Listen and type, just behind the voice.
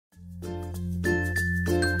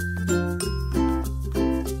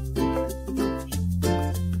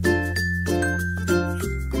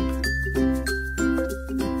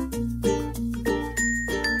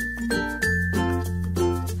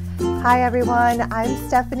Hi everyone, I'm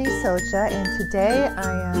Stephanie Socha, and today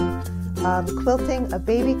I am quilting a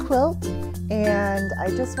baby quilt, and I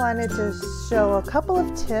just wanted to show a couple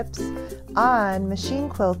of tips on machine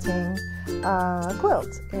quilting a quilt,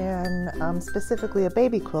 and specifically a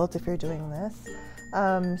baby quilt if you're doing this.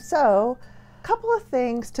 So a couple of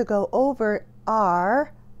things to go over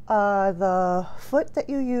are the foot that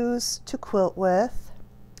you use to quilt with.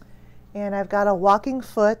 And I've got a walking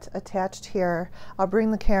foot attached here. I'll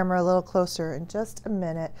bring the camera a little closer in just a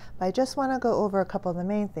minute, but I just want to go over a couple of the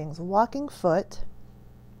main things. Walking foot,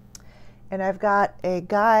 and I've got a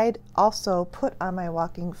guide also put on my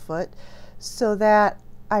walking foot so that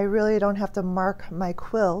I really don't have to mark my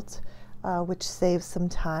quilt, which saves some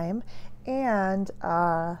time. And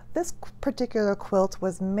this particular quilt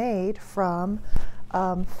was made from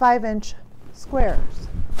 5-inch squares.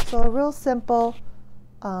 So a real simple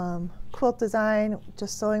quilt design,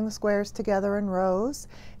 just sewing the squares together in rows,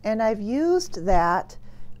 and I've used that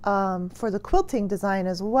for the quilting design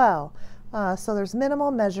as well. So there's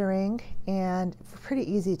minimal measuring and pretty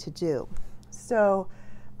easy to do. So,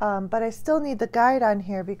 but I still need the guide on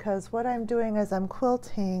here because what I'm doing is I'm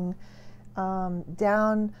quilting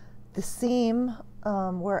down the seam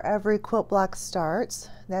where every quilt block starts.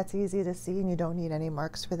 That's easy to see and you don't need any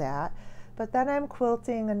marks for that. But then I'm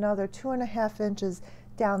quilting another 2.5 inches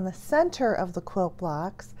down the center of the quilt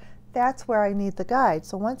blocks. That's where I need the guide.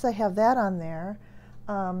 So once I have that on there,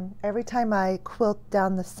 every time I quilt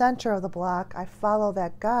down the center of the block, I follow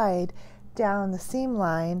that guide down the seam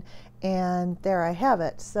line, and there I have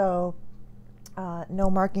it. So no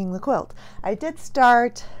marking the quilt. I did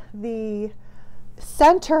start the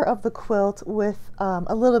center of the quilt with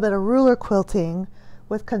a little bit of ruler quilting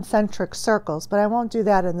with concentric circles, but I won't do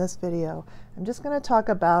that in this video. I'm just going to talk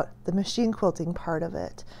about the machine quilting part of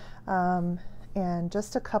it, and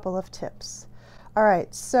just a couple of tips. All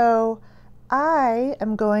right, so I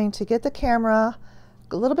am going to get the camera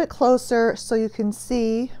a little bit closer so you can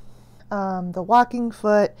see the walking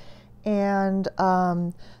foot and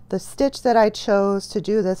the stitch that I chose to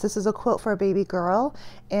do this. This is a quilt for a baby girl,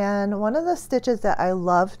 and one of the stitches that I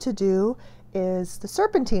love to do is the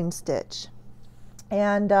serpentine stitch.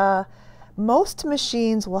 And most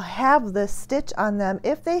machines will have this stitch on them.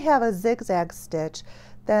 If they have a zigzag stitch,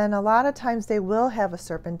 then a lot of times they will have a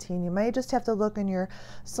serpentine. You may just have to look in your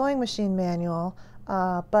sewing machine manual.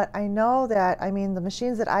 But I know that, I mean, the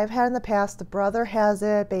machines that I've had in the past, the Brother has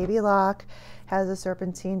it, Baby Lock has a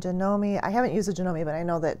serpentine, Janome. I haven't used a Janome, but I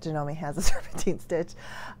know that Janome has a serpentine stitch.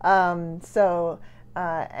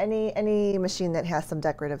 Any machine that has some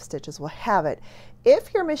decorative stitches will have it.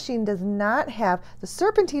 If your machine does not have the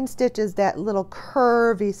serpentine stitch, is that little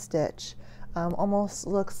curvy stitch, almost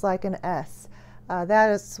looks like an S.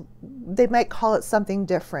 That is, they might call it something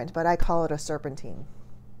different, but I call it a serpentine.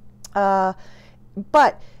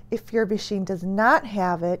 But if your machine does not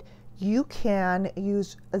have it, you can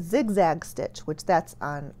use a zigzag stitch, which that's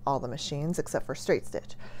on all the machines except for straight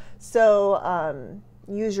stitch. So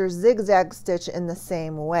use your zigzag stitch in the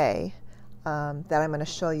same way that I'm going to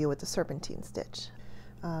show you with the serpentine stitch.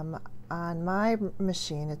 On my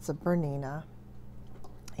machine, it's a Bernina,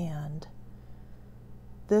 and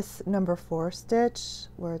this number 4 stitch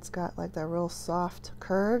where it's got like the real soft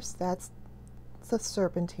curves, that's the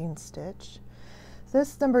serpentine stitch.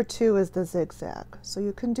 This number 2 is the zigzag. So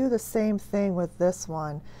you can do the same thing with this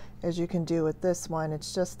one as you can do with this one.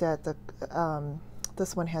 It's just that the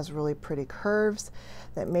this one has really pretty curves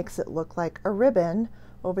that makes it look like a ribbon.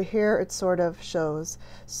 Over here it sort of shows.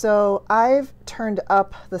 So I've turned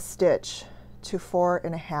up the stitch to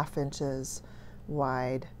 4.5 inches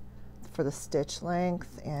wide for the stitch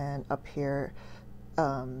length, and up here,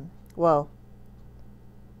 well,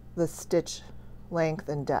 the stitch length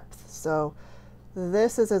and depth. So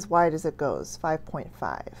this is as wide as it goes,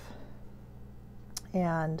 5.5.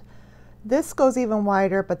 And this goes even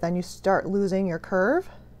wider, but then you start losing your curve.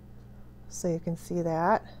 So you can see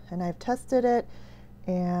that. And I've tested it,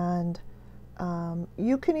 and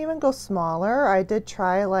you can even go smaller. I did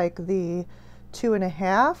try like the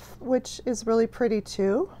 2.5, which is really pretty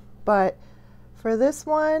too. But for this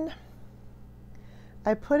one,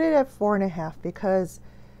 I put it at 4.5 because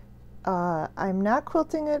I'm not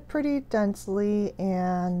quilting it pretty densely,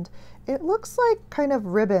 and it looks like kind of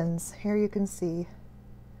ribbons. Here you can see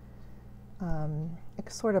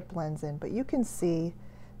it sort of blends in, but you can see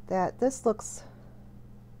that this looks,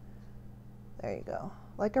 there you go,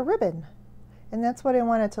 like a ribbon, and that's what I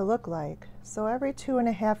want it to look like. So every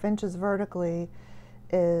 2.5 inches vertically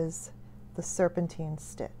is the serpentine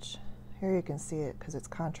stitch. Here you can see it because it's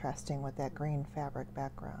contrasting with that green fabric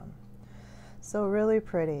background. So really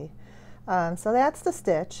pretty. So that's the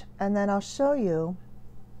stitch, and then I'll show you,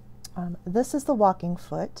 this is the walking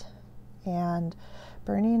foot, and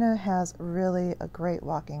Bernina has really a great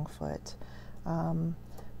walking foot.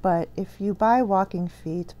 But if you buy walking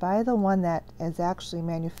feet, buy the one that is actually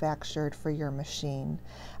manufactured for your machine.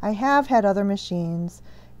 I have had other machines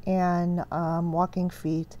and walking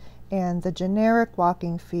feet, and the generic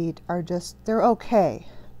walking feet are just, they're okay,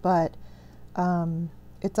 but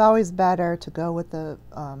it's always better to go with the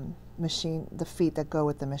machine, the feet that go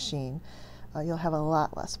with the machine. You'll have a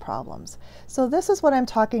lot less problems. So this is what I'm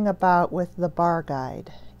talking about with the bar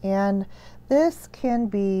guide, and this can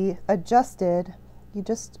be adjusted. You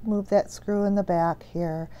just move that screw in the back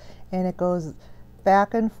here and it goes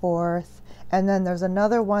back and forth, and then there's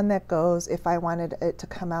another one that goes if I wanted it to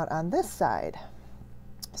come out on this side.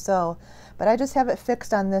 So, but I just have it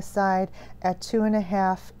fixed on this side at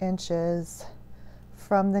 2.5 inches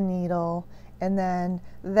from the needle, and then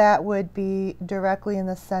that would be directly in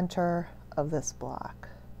the center of this block.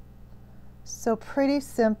 So pretty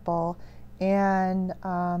simple, and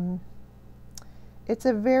it's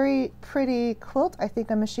a very pretty quilt, I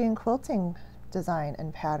think a machine quilting design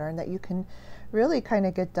and pattern that you can really kind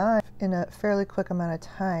of get done in a fairly quick amount of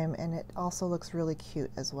time, and it also looks really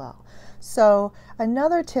cute as well. So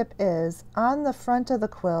another tip is, on the front of the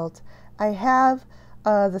quilt I have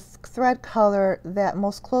the thread color that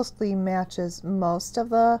most closely matches most of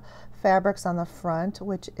the fabrics on the front,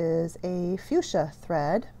 which is a fuchsia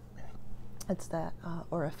thread. It's that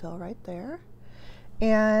Aurifil right there.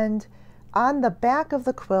 And on the back of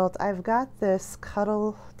the quilt, I've got this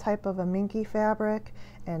cuddle type of a minky fabric,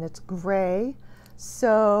 and it's gray.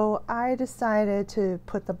 So I decided to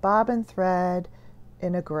put the bobbin thread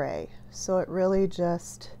in a gray. So it really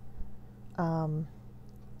just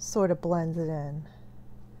sort of blends it in.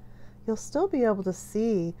 You'll still be able to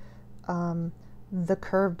see the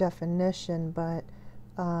curve definition, but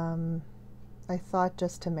I thought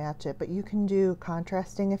just to match it. But you can do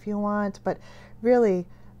contrasting if you want. But really,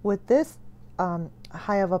 with this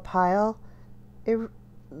high of a pile,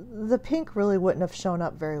 the pink really wouldn't have shown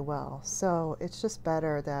up very well. So it's just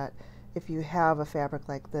better that if you have a fabric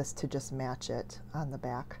like this to just match it on the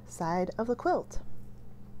back side of the quilt.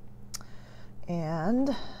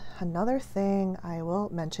 And another thing I will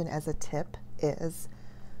mention as a tip is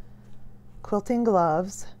quilting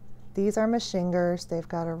gloves. These are Machingers. They've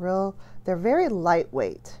got a real, they're very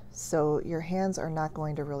lightweight, so your hands are not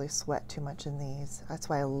going to really sweat too much in these. That's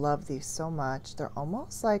why I love these so much. They're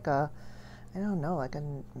almost like a, I don't know, like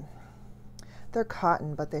a, they're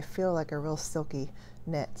cotton, but they feel like a real silky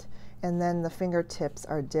knit. And then the fingertips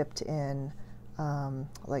are dipped in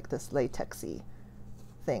like this latexy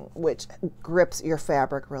thing, which grips your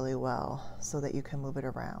fabric really well so that you can move it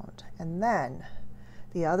around. And then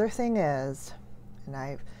the other thing is, and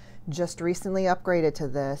I've just recently upgraded to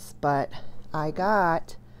this, but I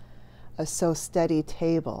got a Sew Steady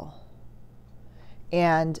table,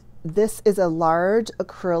 and this is a large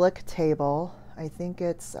acrylic table. I think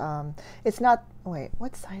it's not, wait,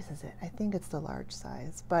 what size is it? I think it's the large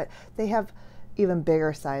size, but they have even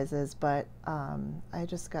bigger sizes, but I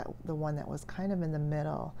just got the one that was kind of in the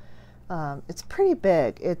middle. It's pretty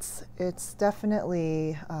big. It's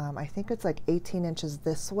definitely, I think it's like 18 inches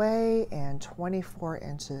this way and 24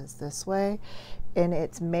 inches this way, and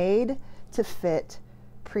it's made to fit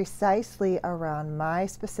precisely around my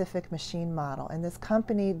specific machine model. And this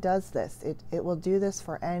company does this. It will do this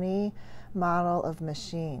for any model of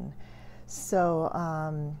machine.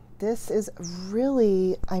 So this is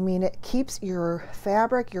really, I mean, it keeps your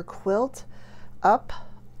fabric, your quilt up.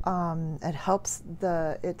 It helps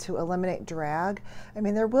it to eliminate drag. I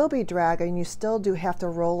mean, there will be drag, and you still do have to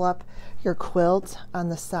roll up your quilt on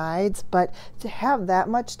the sides, but to have that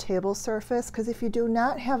much table surface, because if you do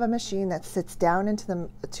not have a machine that sits down into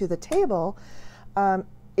the table,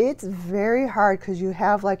 it's very hard, because you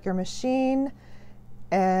have like your machine,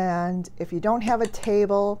 and if you don't have a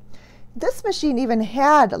table, this machine even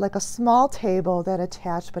had like a small table that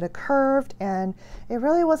attached, but it curved, and it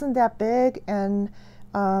really wasn't that big, and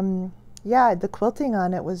yeah, the quilting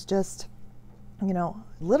on it was just, you know,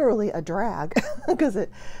 literally a drag because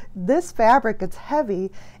this fabric gets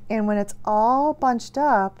heavy, and when it's all bunched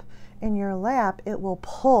up in your lap, it will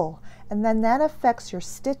pull, and then that affects your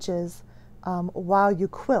stitches while you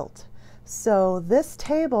quilt. So this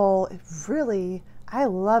table, really, I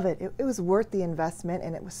love it. It was worth the investment,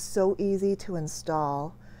 and it was so easy to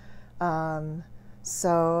install.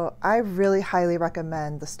 So I really highly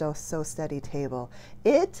recommend the Sew Steady table.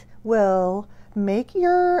 It will make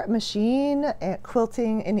your machine,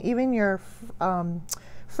 quilting, and even your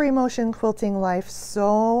free motion quilting life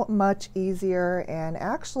so much easier and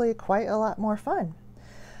actually quite a lot more fun.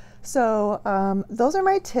 So those are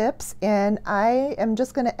my tips, and I am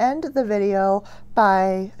just going to end the video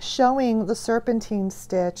by showing the serpentine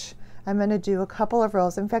stitch. I'm going to do a couple of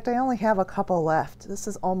rows. In fact, I only have a couple left. This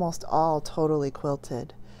is almost all totally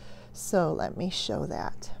quilted. So let me show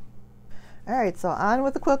that. All right, so on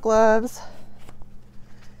with the quilt gloves.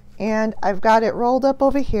 And I've got it rolled up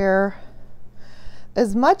over here.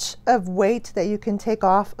 As much of weight that you can take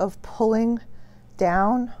off of pulling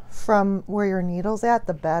down from where your needle's at,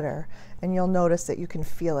 the better. And you'll notice that you can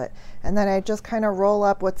feel it. And then I just kind of roll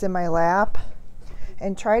up what's in my lap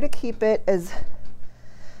and try to keep it as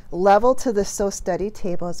level to the Sew Steady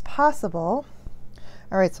table as possible.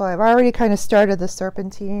 All right, so I've already kind of started the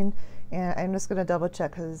serpentine, and I'm just going to double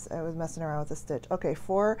check because I was messing around with the stitch. Okay,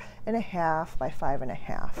 4.5 by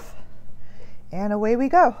 5.5. And away we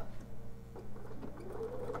go.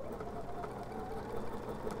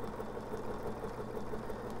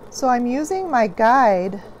 So I'm using my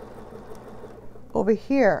guide over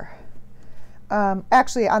here.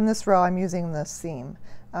 Actually, on this row, I'm using the seam.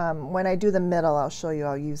 When I do the middle, I'll show you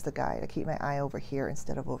I'll use the guide. I keep my eye over here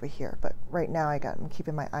instead of over here. But right now, I'm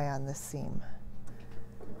keeping my eye on this seam.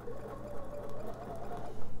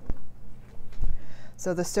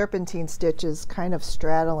 So the serpentine stitch is kind of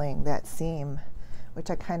straddling that seam, which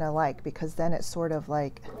I kind of like because then it's sort of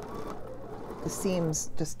like the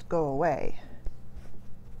seams just go away.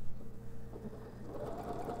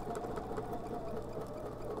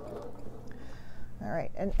 All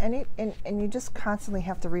right, and you just constantly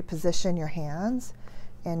have to reposition your hands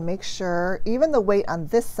and make sure even the weight on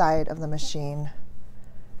this side of the machine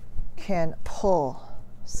can pull.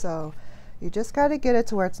 So you just got to get it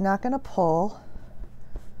to where it's not going to pull.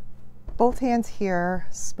 Both hands here,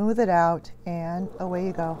 smooth it out, and away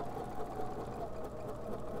you go.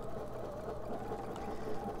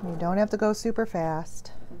 You don't have to go super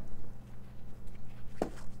fast.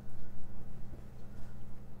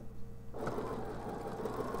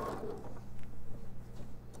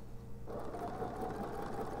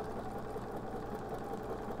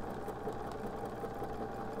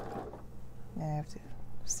 I have to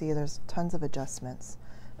see there's tons of adjustments,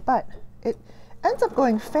 but it ends up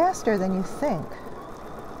going faster than you think.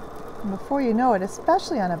 And before you know it,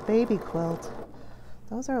 especially on a baby quilt,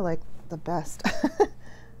 those are like the best.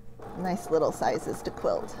 Nice little sizes to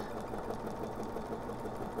quilt.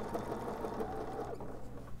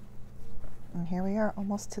 And here we are,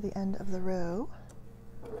 almost to the end of the row.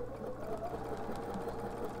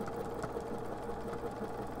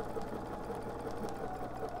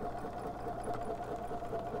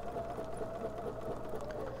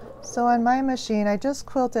 So on my machine, I just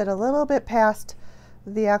quilted a little bit past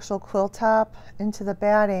the actual quilt top into the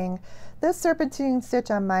batting. This serpentine stitch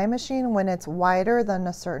on my machine, when it's wider than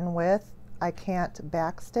a certain width, I can't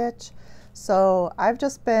back stitch. So I've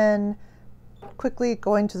just been quickly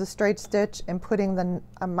going to the straight stitch and putting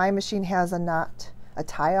my machine has a knot, a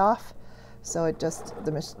tie off. So it just,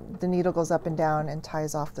 the needle goes up and down and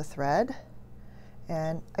ties off the thread.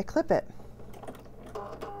 And I clip it.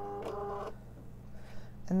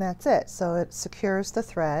 And that's it. So it secures the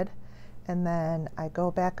thread, and then I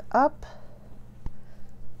go back up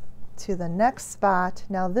to the next spot.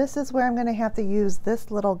 Now this is where I'm going to have to use this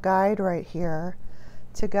little guide right here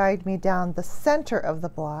to guide me down the center of the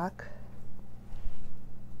block.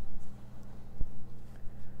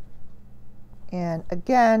 And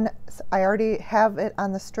again, I already have it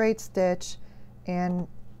on the straight stitch, and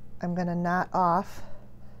I'm going to knot off,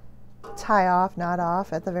 tie off, knot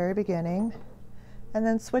off at the very beginning. And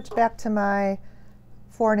then switch back to my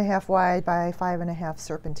 4.5 wide by 5.5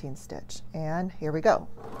 serpentine stitch. And here we go.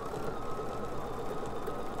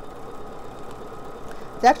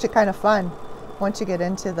 It's actually kind of fun once you get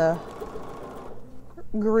into the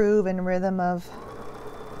groove and rhythm of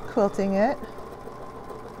quilting it.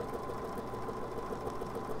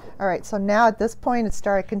 All right, so now at this point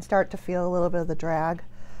I can start to feel a little bit of the drag.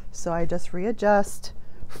 So I just readjust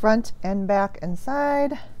front and back and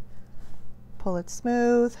side. Pull it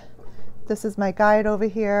smooth. This is my guide over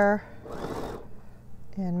here,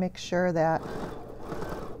 and make sure that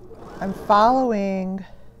I'm following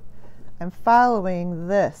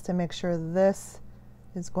this to make sure this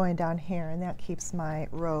is going down here, and that keeps my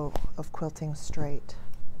row of quilting straight.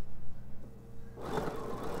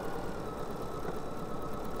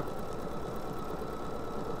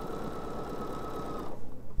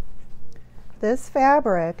 This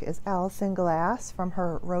fabric is Allison Glass from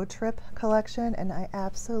her Road Trip collection, and I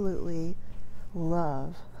absolutely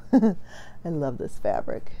love, I love this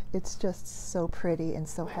fabric. It's just so pretty and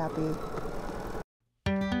so happy.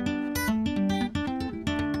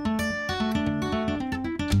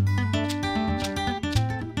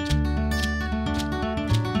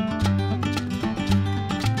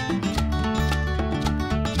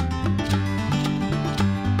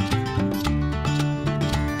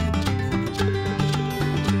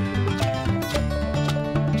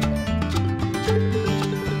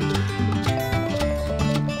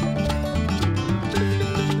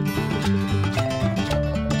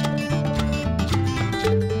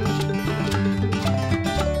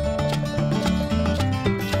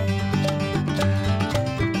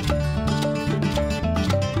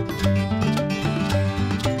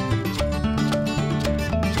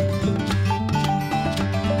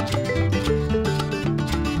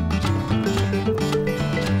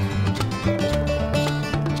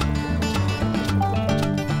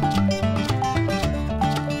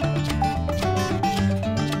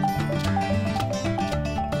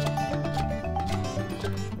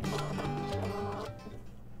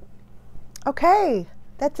 Okay,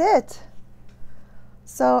 that's it.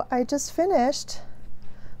 So I just finished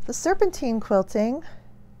the Serpentine quilting.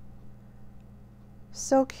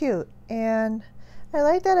 So cute. And I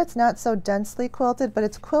like that it's not so densely quilted, but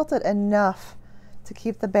it's quilted enough to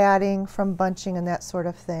keep the batting from bunching and that sort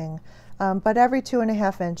of thing. But every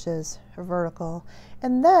 2.5 inches vertical.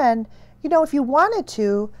 And then, you know, if you wanted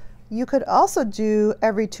to, you could also do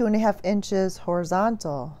every 2.5 inches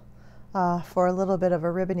horizontal for a little bit of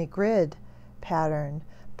a ribbony grid pattern.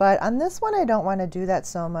 But on this one, I don't want to do that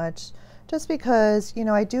so much, just because, you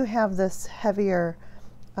know, I do have this heavier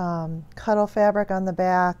cuddle fabric on the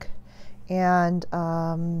back, and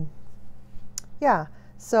yeah,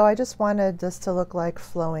 so I just wanted this to look like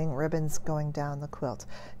flowing ribbons going down the quilt.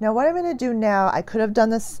 Now what I'm going to do now, I could have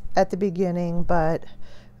done this at the beginning, but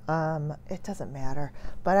it doesn't matter.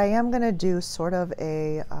 But I am going to do sort of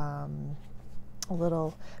a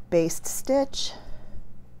little baste stitch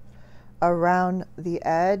around the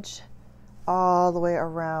edge all the way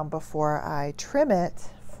around before I trim it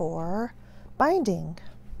for binding.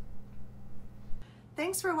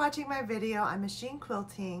 Thanks for watching my video on machine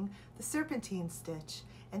quilting the Serpentine stitch,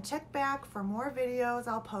 and check back for more videos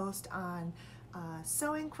I'll post on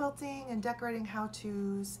sewing, quilting, and decorating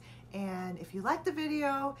how-tos. And if you like the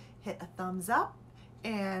video, hit a thumbs up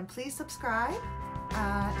and please subscribe,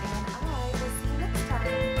 and I will see you next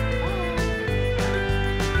time.